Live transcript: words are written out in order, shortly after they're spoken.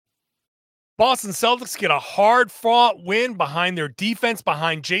Boston Celtics get a hard-fought win behind their defense,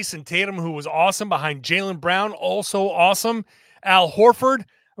 behind Jayson Tatum, who was awesome, behind Jaylen Brown, also awesome, Al Horford.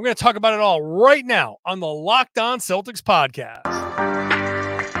 I'm going to talk about it all right now on the Locked On Celtics podcast.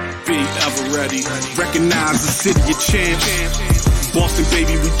 Be ever ready. Recognize the city of champs. Boston,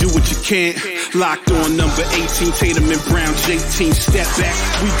 baby, we do what you can't. Locked on number 18, Tatum and Brown, J-team, step back.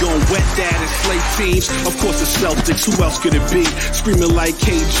 We gon' wet that and slay teams. Of course, the Celtics, who else could it be? Screaming like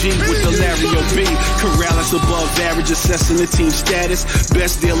KG with the Larry O.B. Corrales above average, assessing the team status.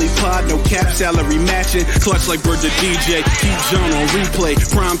 Best daily pod, no cap salary matching. Clutch like Bird the DJ, keep John on replay.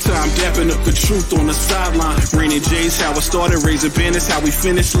 Prime time, dapping up the truth on the sideline. Raining J's, how it started, raising banners, how we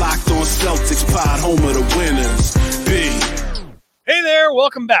finished. Locked on Celtics pod, home of the winners. B. Hey there,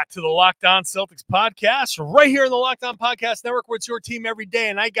 welcome back to the Locked On Celtics podcast, right here in the Locked On Podcast Network, where it's your team every day,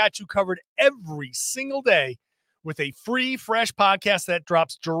 and I got you covered every single day with a free, fresh podcast that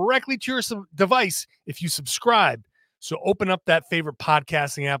drops directly to your device if you subscribe. So open up that favorite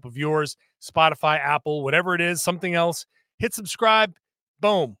podcasting app of yours, Spotify, Apple, whatever it is, something else, hit subscribe,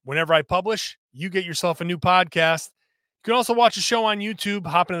 boom. Whenever I publish, you get yourself a new podcast. You can also watch the show on YouTube,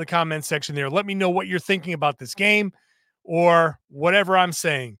 hop into the comments section there. Let me know what you're thinking about this game, or whatever I'm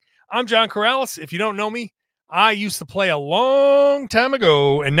saying. I'm John Corrales. If you don't know me, I used to play a long time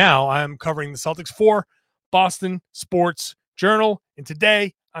ago, and now I'm covering the Celtics for Boston Sports Journal. And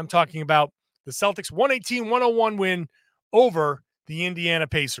today I'm talking about the Celtics 118-101 win over the Indiana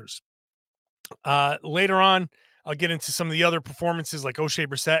Pacers. Later on, I'll get into some of the other performances like O'Shea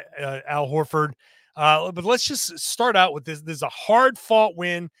Brissett, Al Horford. But let's just start out with this. This is a hard-fought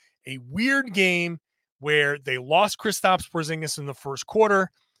win, a weird game, where they lost Kristaps Porzingis in the first quarter,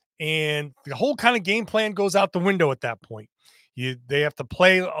 and the whole kind of game plan goes out the window at that point. They have to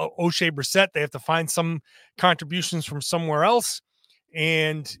play O'Shea Brissett. They have to find some contributions from somewhere else,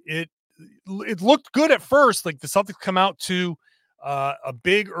 and it looked good at first. Like the Celtics come out to a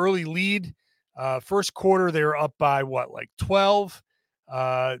big early lead. First quarter, they were up by 12,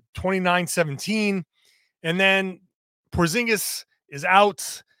 29-17, and then Porzingis is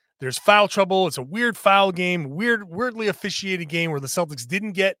out. There's foul trouble. It's a weird foul game, weirdly officiated game where the Celtics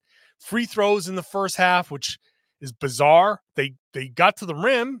didn't get free throws in the first half, which is bizarre. They got to the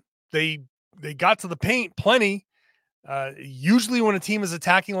rim. They got to the paint plenty. Usually when a team is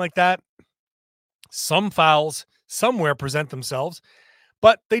attacking like that, some fouls somewhere present themselves,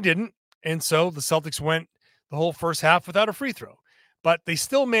 but they didn't. And so the Celtics went the whole first half without a free throw. But they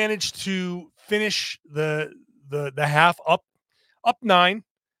still managed to finish the half up 9.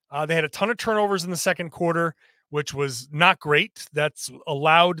 They had a ton of turnovers in the second quarter, which was not great. That's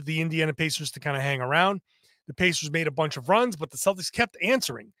allowed the Indiana Pacers to kind of hang around. The Pacers made a bunch of runs, but the Celtics kept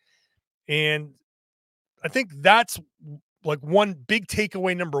answering. And I think that's like one big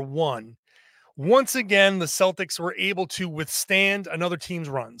takeaway, number one. Once again, the Celtics were able to withstand another team's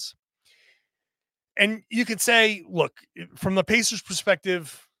runs. And you could say, look, from the Pacers'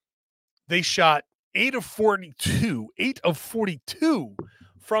 perspective, they shot 8 of 42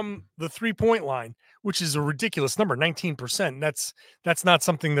 from the three-point line, which is a ridiculous number, 19%. That's not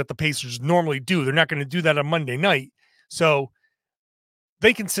something that the Pacers normally do. They're not going to do that on Monday night. So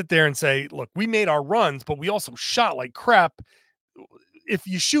they can sit there and say, look, we made our runs, but we also shot like crap. If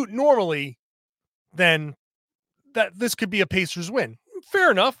you shoot normally, then this could be a Pacers win.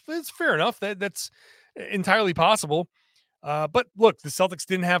 Fair enough. It's fair enough. That's entirely possible. But look, the Celtics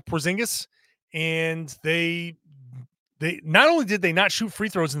didn't have Porzingis, and they not only did they not shoot free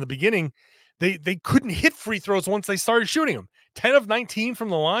throws in the beginning, they couldn't hit free throws once they started shooting them. 10 of 19 from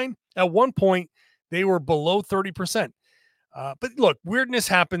the line. At one point, they were below 30%. But look, weirdness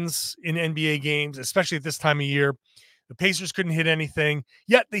happens in NBA games, especially at this time of year. The Pacers couldn't hit anything,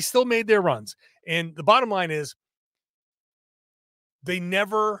 yet they still made their runs. And the bottom line is, the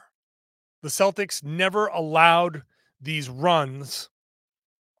Celtics never allowed these runs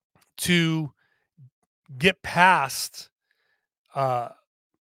to get past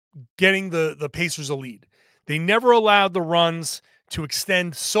getting the Pacers a lead. They never allowed the runs to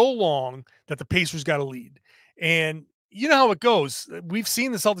extend so long that the Pacers got a lead. And you know how it goes. We've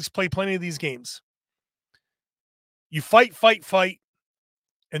seen the Celtics play plenty of these games. You fight.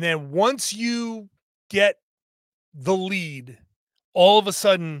 And then once you get the lead, all of a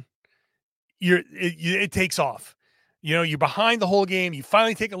sudden it takes off. You know, you're behind the whole game. You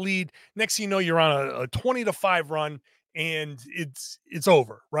finally take a lead. Next thing you know, you're on a 20-5 run, and it's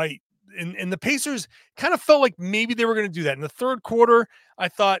over, right? And the Pacers kind of felt like maybe they were going to do that. In the third quarter, I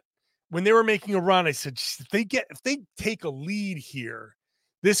thought when they were making a run, I said, if they take a lead here,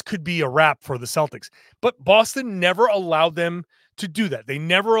 this could be a wrap for the Celtics. But Boston never allowed them to do that. They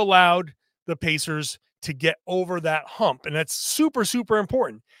never allowed the Pacers to get over that hump. And that's super, super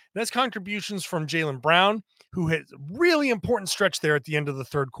important. And that's contributions from Jaylen Brown, who had a really important stretch there at the end of the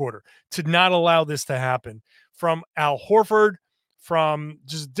third quarter to not allow this to happen. From Al Horford, from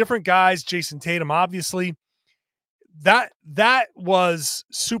just different guys, Jayson Tatum, obviously. That was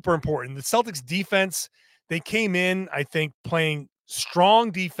super important. The Celtics defense, they came in, I think, playing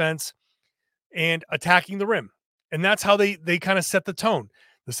strong defense and attacking the rim. And that's how they kind of set the tone.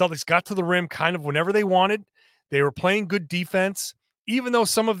 The Celtics got to the rim kind of whenever they wanted. They were playing good defense, even though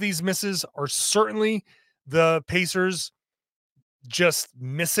some of these misses are certainly the Pacers just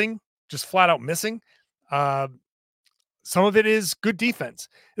missing, just flat out missing. Some of it is good defense.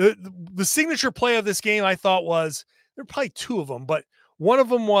 The signature play of this game, I thought, was, there were probably two of them, but one of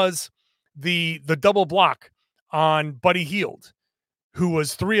them was the double block on Buddy Hield, who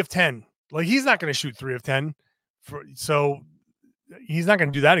was 3 of 10. Like, he's not going to shoot 3 of 10. So he's not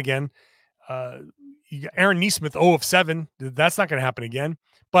going to do that again. You got Aaron Nesmith, 0 of 7. That's not going to happen again.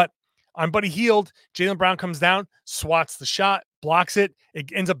 But on Buddy Hield, Jaylen Brown comes down, swats the shot, blocks it. It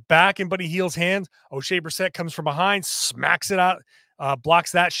ends up back in Buddy Hield's hands. O'Shea Brissett comes from behind, smacks it out,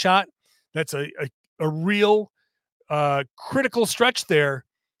 blocks that shot. That's a real critical stretch there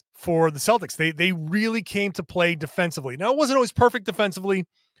for the Celtics. They really came to play defensively. Now, it wasn't always perfect defensively,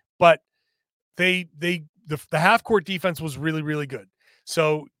 but the half court defense was really, really good.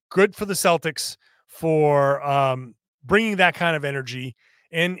 So good for the Celtics for bringing that kind of energy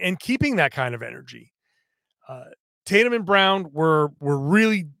and keeping that kind of energy. Tatum and Brown were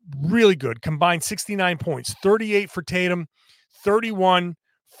really, really good. Combined 69 points, 38 for Tatum, 31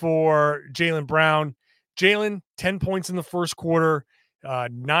 for Jaylen Brown. Jaylen, 10 points in the first quarter,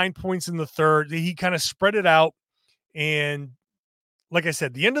 9 points in the third. He kind of spread it out. And like I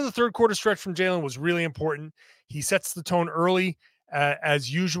said, the end of the third quarter stretch from Jaylen was really important. He sets the tone early,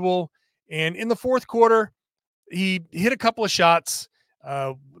 as usual. And in the fourth quarter, he hit a couple of shots.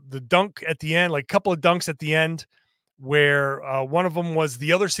 The dunk at the end, like a couple of dunks at the end, where one of them was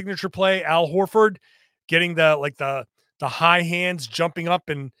the other signature play, Al Horford getting the high hands, jumping up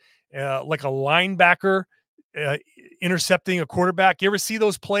and like a linebacker intercepting a quarterback. You ever see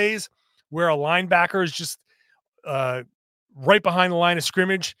those plays where a linebacker is just right behind the line of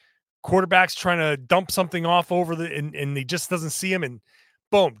scrimmage, quarterback's trying to dump something off over and he just doesn't see him, and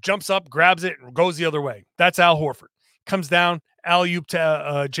boom, jumps up, grabs it, and goes the other way. That's Al Horford. Comes down, alley-oop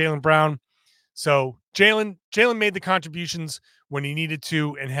to Jaylen Brown. So Jaylen made the contributions when he needed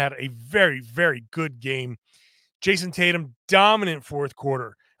to and had a very, very good game. Jayson Tatum, dominant fourth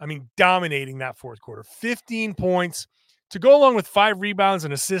quarter. I mean, dominating that fourth quarter. 15 points to go along with 5 rebounds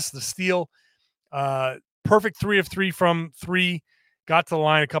and assists, the steal. Perfect 3 of 3 from 3. Got to the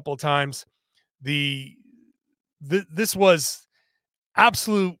line a couple of times. This was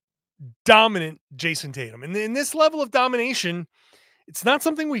absolute dominant Jayson Tatum. And in this level of domination, it's not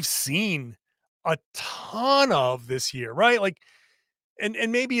something we've seen a ton of this year, right? Like,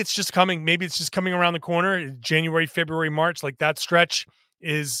 and maybe it's just coming around the corner. January, February, March, like that stretch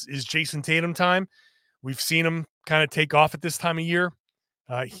is Jayson Tatum time. We've seen him kind of take off at this time of year.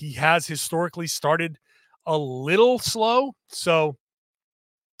 He has historically started a little slow. So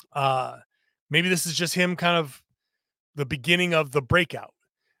maybe this is just him kind of the beginning of the breakout.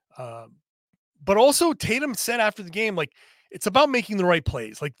 But also Tatum said after the game, like, it's about making the right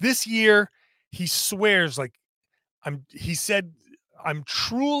plays. Like this year, he swears, like, he said, I'm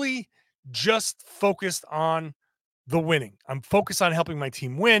truly just focused on the winning. I'm focused on helping my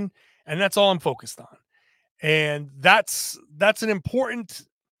team win, and that's all I'm focused on. And that's an important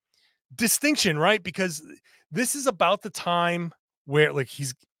distinction, right? Because this is about the time where, like,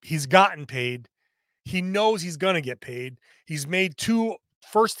 he's gotten paid. He knows he's going to get paid. He's made 2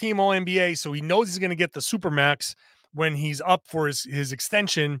 first-team All-NBA, so he knows he's going to get the Supermax when he's up for his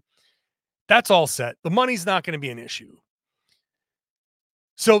extension. That's all set. The money's not going to be an issue.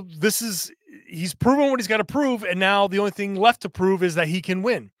 So he's proven what he's got to prove, and now the only thing left to prove is that he can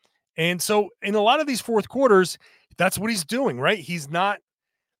win. And so in a lot of these fourth quarters, that's what he's doing, right? He's not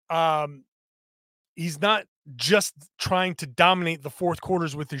just trying to dominate the fourth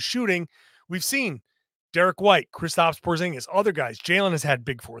quarters with his shooting. We've seen Derek White, Kristaps Porzingis, other guys. Jaylen has had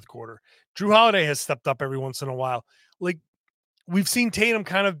big fourth quarter. Drew Holiday has stepped up every once in a while. Like, we've seen Tatum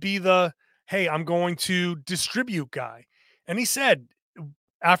kind of be the, hey, I'm going to distribute guy. And he said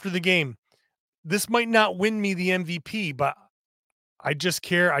after the game, this might not win me the MVP, but I just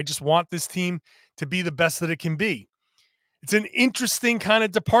care. I just want this team to be the best that it can be. It's an interesting kind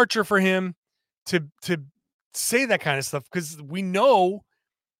of departure for him to say that kind of stuff, because we know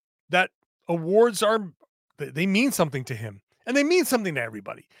that awards they mean something to him. and they mean something to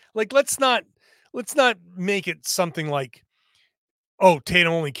everybody. Like, let's not make it something like, oh,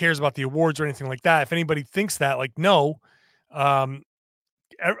 Tatum only cares about the awards or anything like that. If anybody thinks that, like, no, um,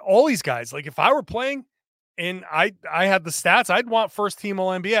 all these guys, like if I were playing and I had the stats, I'd want first team All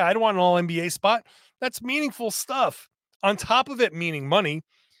NBA. I'd want an All NBA spot. That's meaningful stuff. On top of it, meaning money,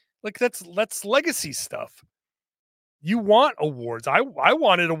 like that's legacy stuff. You want awards. I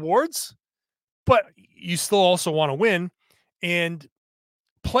wanted awards, but you still also want to win. And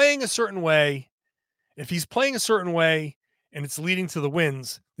playing a certain way, if he's playing a certain way and it's leading to the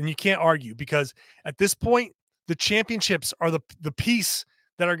wins, then you can't argue, because at this point, the championships are the piece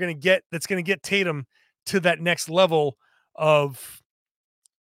that's going to get Tatum to that next level of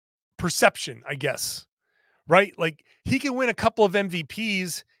perception, I guess. Right? Like, he can win a couple of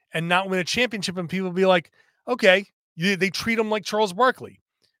MVPs and not win a championship, and people will be like, okay, they treat him like Charles Barkley,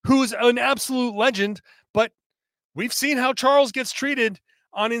 who's an absolute legend, but we've seen how Charles gets treated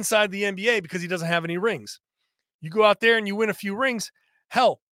on Inside the NBA because he doesn't have any rings. You go out there and you win a few rings.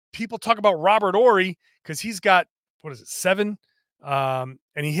 Hell, people talk about Robert Horry because he's got, 7? And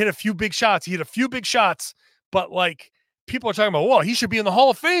he hit a few big shots. But like, people are talking about, well, he should be in the Hall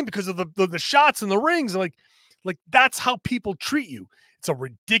of Fame because of the shots and the rings. And like that's how people treat you. It's a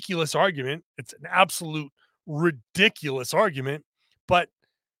ridiculous argument. It's an absolute ridiculous argument, but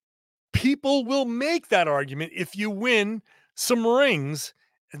people will make that argument if you win some rings.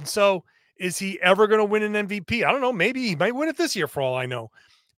 And so, is he ever going to win an MVP? I don't know. Maybe he might win it this year for all I know.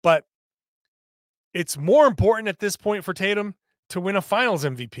 But it's more important at this point for Tatum to win a finals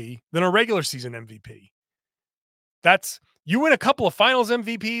MVP than a regular season MVP. You win a couple of finals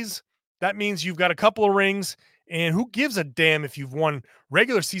MVPs, that means you've got a couple of rings, and who gives a damn if you've won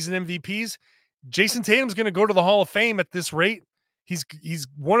regular season MVPs? Jayson Tatum's going to go to the Hall of Fame at this rate. He's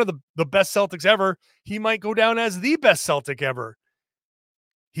one of the best Celtics ever. He might go down as the best Celtic ever.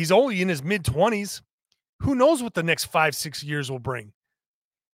 He's only in his mid-20s. Who knows what the next 5-6 years will bring?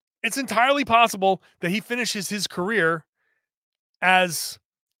 It's entirely possible that he finishes his career as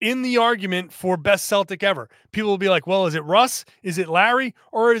in the argument for best Celtic ever. People will be like, well, is it Russ? Is it Larry?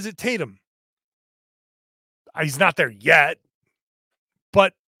 Or is it Tatum? He's not there yet,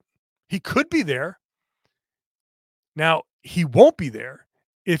 but he could be there. Now, he won't be there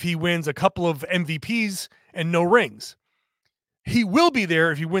if he wins a couple of MVPs and no rings. He will be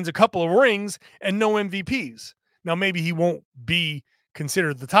there if he wins a couple of rings and no MVPs. Now, maybe he won't be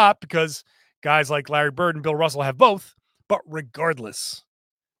considered the top because guys like Larry Bird and Bill Russell have both. But regardless,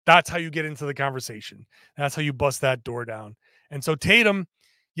 that's how you get into the conversation. That's how you bust that door down. And so Tatum,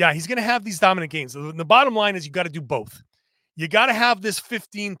 yeah, he's going to have these dominant games. The bottom line is you got to do both. You got to have this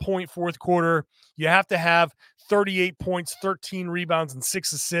 15-point fourth quarter. You have to have 38 points, 13 rebounds, and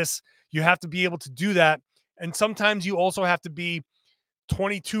 6 assists. You have to be able to do that. And sometimes you also have to be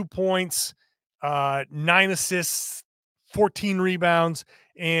 22 points, 9 assists, 14 rebounds,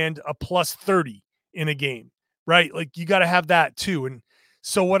 and a plus 30 in a game, right? Like, you got to have that too. And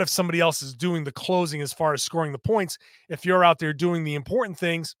so what if somebody else is doing the closing as far as scoring the points? If you're out there doing the important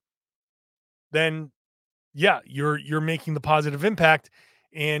things, then yeah, you're making the positive impact,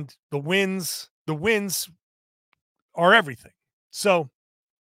 and the wins are everything. So,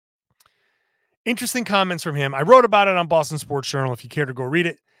 interesting comments from him. I wrote about it on Boston Sports Journal. If you care to go read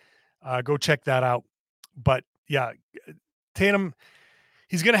it, go check that out. But yeah, Tatum,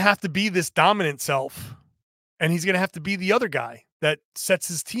 he's going to have to be this dominant self, and he's going to have to be the other guy that sets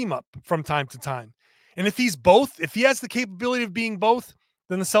his team up from time to time. And if he's both, if he has the capability of being both,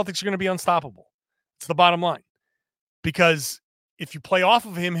 then the Celtics are going to be unstoppable. It's the bottom line. Because if you play off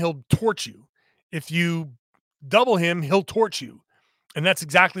of him, he'll torch you. If you double him, he'll torch you. And that's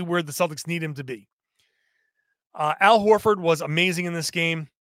exactly where the Celtics need him to be. Al Horford was amazing in this game.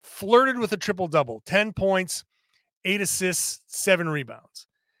 Flirted with a triple-double. 10 points, 8 assists, 7 rebounds.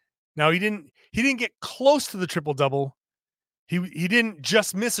 Now, he didn't get close to the triple-double. He didn't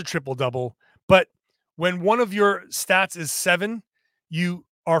just miss a triple-double. But when one of your stats is 7, you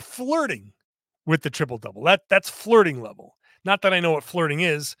are flirting with the triple-double. That's flirting level. Not that I know what flirting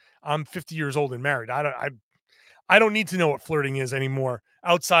is. I'm 50 years old and married. I don't need to know what flirting is anymore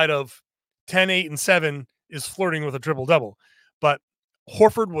outside of 10, 8, and 7 is flirting with a triple-double. But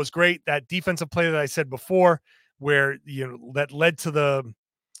Horford was great. That defensive play that I said before where, that led to the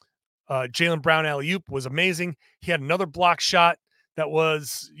Jaylen Brown alley-oop was amazing. He had another block shot that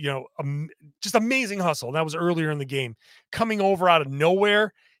was, just amazing hustle. That was earlier in the game. Coming over out of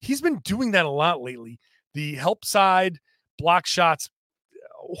nowhere. He's been doing that a lot lately. The help side, block shots.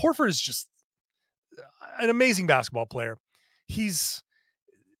 Horford is just an amazing basketball player. This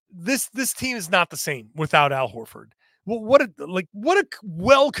team is not the same without Al Horford. what a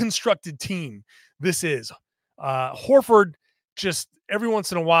well-constructed team this is. Horford, just every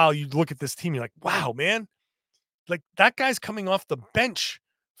once in a while you look at this team, you're like, wow, man, like that guy's coming off the bench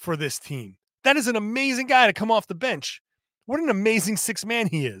for this team. That is an amazing guy to come off the bench. What an amazing six man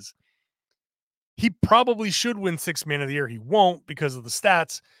he is. He probably should win six man of the year. He won't because of the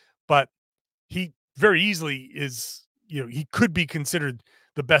stats, but he very easily is, he could be considered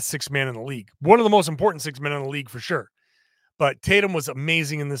the best six man in the league. One of the most important six men in the league for sure. But Tatum was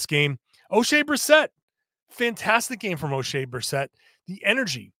amazing in this game. O'Shea Brissett, fantastic game from O'Shea Brissett. The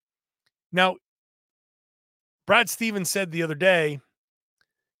energy. Now, Brad Stevens said the other day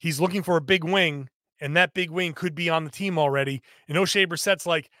he's looking for a big wing, and that big wing could be on the team already. And O'Shea Brissett's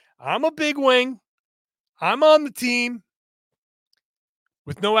like, I'm a big wing. I'm on the team.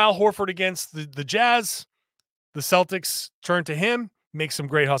 With no Al Horford against the Jazz, the Celtics turn to him, make some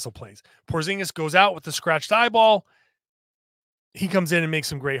great hustle plays. Porzingis goes out with the scratched eyeball. He comes in and makes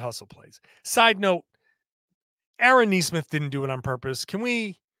some great hustle plays. Side note, Aaron Nesmith didn't do it on purpose.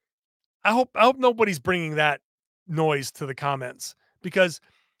 I hope nobody's bringing that noise to the comments, because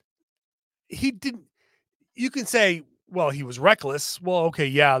he didn't. You can say, well, he was reckless. Well, okay,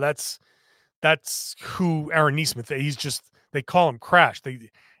 yeah, that's who Aaron Nesmith is. He's just, they call him Crash. They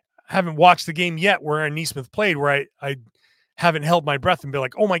haven't watched the game yet where Aaron Nesmith played, where I haven't held my breath and be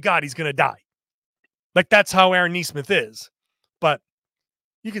like, oh my God, he's going to die. Like, that's how Aaron Nesmith is. But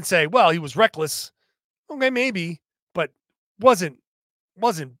you can say, well, he was reckless. Okay, maybe, but wasn't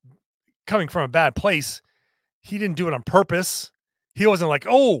coming from a bad place. He didn't do it on purpose. He wasn't like,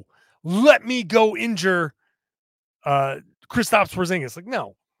 oh, let me go injure Kristaps Porzingis. Like,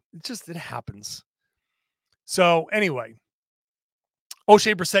 no, it happens. So anyway,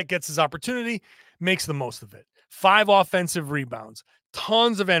 O'Shea Brissett gets his opportunity, makes the most of it. 5 offensive rebounds,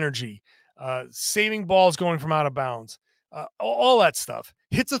 tons of energy, saving balls going from out of bounds, all that stuff.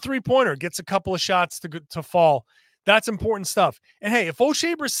 Hits a three-pointer, gets a couple of shots to fall. That's important stuff. And hey, if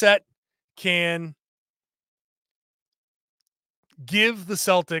O'Shea Brissett can give the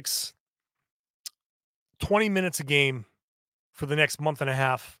Celtics 20 minutes a game for the next month and a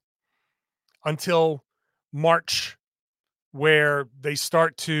half until March, where they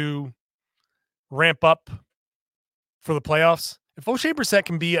start to ramp up for the playoffs. If O'Shea Brissett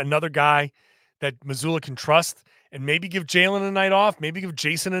can be another guy that Mazzulla can trust, and maybe give Jaylen a night off, maybe give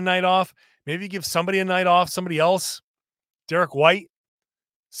Jayson a night off, maybe give somebody a night off, somebody else, Derek White,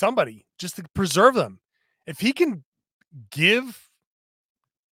 somebody, just to preserve them. If he can give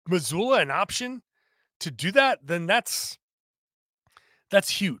Mazzulla an option to do that, then that's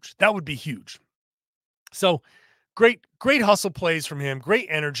huge. That would be huge. So great hustle plays from him, great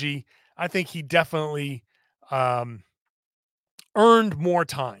energy. I think he definitely earned more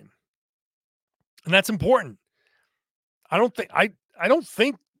time. And that's important. I don't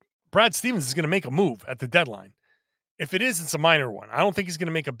think Brad Stevens is going to make a move at the deadline. If it is, it's a minor one. I don't think he's going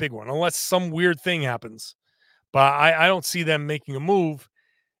to make a big one unless some weird thing happens. But I don't see them making a move.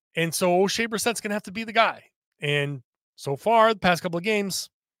 And so O'Shea Brissett's going to have to be the guy. And so far, the past couple of games,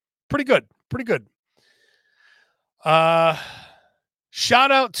 pretty good. Shout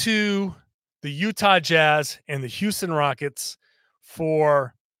out to the Utah Jazz and the Houston Rockets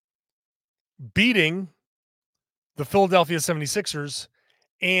for beating the Philadelphia 76ers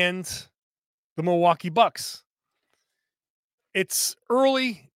and the Milwaukee Bucks. It's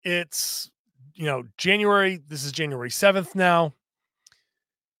early. It's, January. This is January 7th now.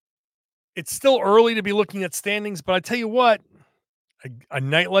 It's still early to be looking at standings, but I tell you what, a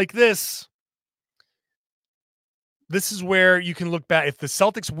night like this is where you can look back. If the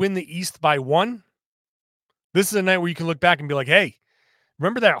Celtics win the East by 1, this is a night where you can look back and be like, hey,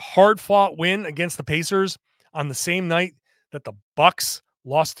 remember that hard-fought win against the Pacers on the same night that the Bucks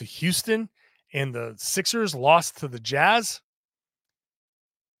lost to Houston and the Sixers lost to the Jazz?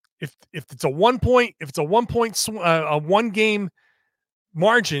 If it's a 1 game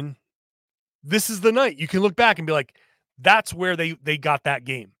margin, this is the night you can look back and be like, that's where they got that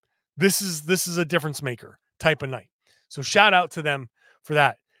game. This is a difference maker type of night. So shout out to them for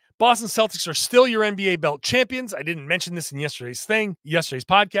that. Boston Celtics are still your NBA belt champions. I didn't mention this in yesterday's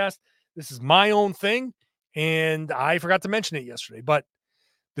podcast. This is my own thing, and I forgot to mention it yesterday. But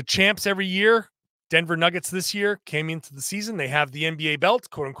the champs every year, Denver Nuggets this year, came into the season. They have the NBA belt,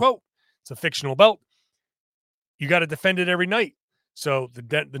 quote unquote. It's a fictional belt. You got to defend it every night. So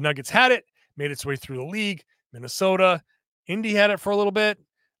the Nuggets had it, made its way through the league. Minnesota, Indy had it for a little bit.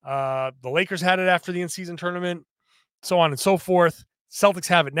 The Lakers had it after the in-season tournament, so on and so forth. Celtics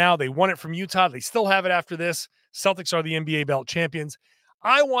have it now. They won it from Utah. They still have it after this. Celtics are the NBA belt champions.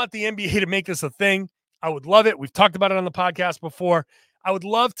 I want the NBA to make this a thing. I would love it. We've talked about it on the podcast before. I would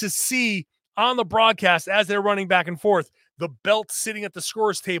love to see on the broadcast as they're running back and forth, the belt sitting at the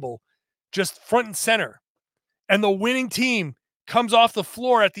scorer's table, just front and center. And the winning team comes off the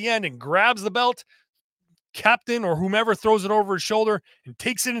floor at the end and grabs the belt. Captain or whomever throws it over his shoulder and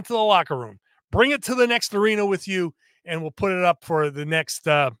takes it into the locker room. Bring it to the next arena with you, and we'll put it up for the next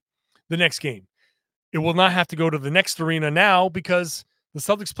game. It will not have to go to the next arena now because the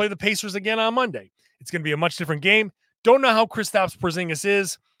Celtics play the Pacers again on Monday. It's going to be a much different game. Don't know how Kristaps Porzingis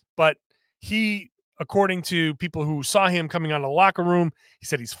is, but he, according to people who saw him coming out of the locker room, he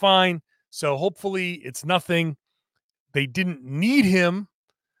said he's fine. So hopefully it's nothing. They didn't need him,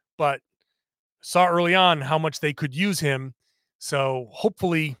 but saw early on how much they could use him. So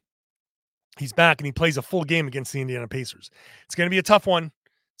hopefully he's back and he plays a full game against the Indiana Pacers. It's going to be a tough one.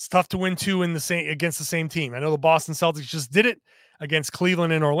 It's tough to win two against the same team. I know the Boston Celtics just did it against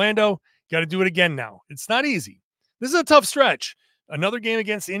Cleveland and Orlando. Got to do it again now. It's not easy. This is a tough stretch. Another game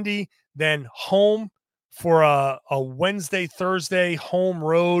against Indy, then home for a Wednesday, Thursday, home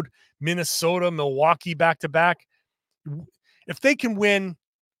road, Minnesota, Milwaukee back-to-back. If they can win,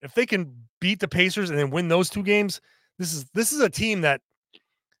 if they can beat the Pacers and then win those two games, this is a team that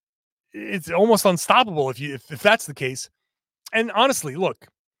it's almost unstoppable if that's the case. And honestly, look,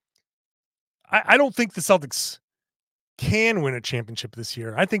 I don't think the Celtics can win a championship this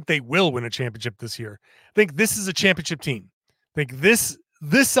year. I think they will win a championship this year. I think this is a championship team. I think this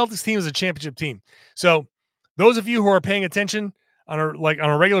Celtics team is a championship team. So those of you who are paying attention on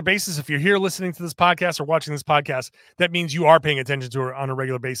a regular basis, if you're here listening to this podcast or watching this podcast, that means you are paying attention to her on a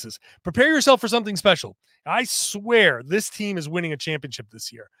regular basis. Prepare yourself for something special. I swear this team is winning a championship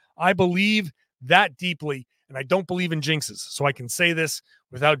this year. I believe that deeply, and I don't believe in jinxes. So I can say this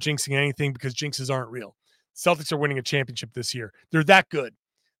without jinxing anything because jinxes aren't real. Celtics are winning a championship this year. They're that good.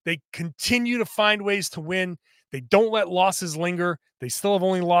 They continue to find ways to win. They don't let losses linger. They still have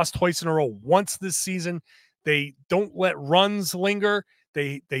only lost twice in a row once this season. They don't let runs linger.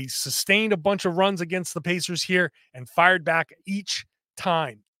 They sustained a bunch of runs against the Pacers here and fired back each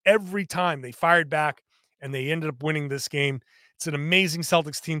time. Every time they fired back and they ended up winning this game. It's an amazing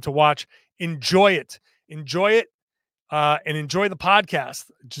Celtics team to watch. Enjoy it. Enjoy it. And enjoy the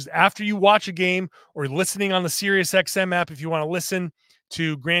podcast. Just after you watch a game or listening on the SiriusXM app, if you want to listen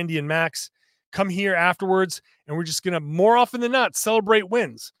to Grandy and Max, come here afterwards, and we're just going to, more often than not, celebrate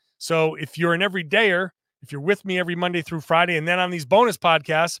wins. So if you're an everydayer, if you're with me every Monday through Friday, and then on these bonus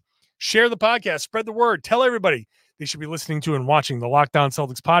podcasts, share the podcast, spread the word, tell everybody they should be listening to and watching the Locked On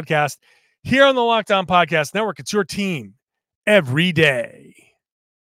Celtics podcast here on the Locked On Podcast Network. It's your team every day.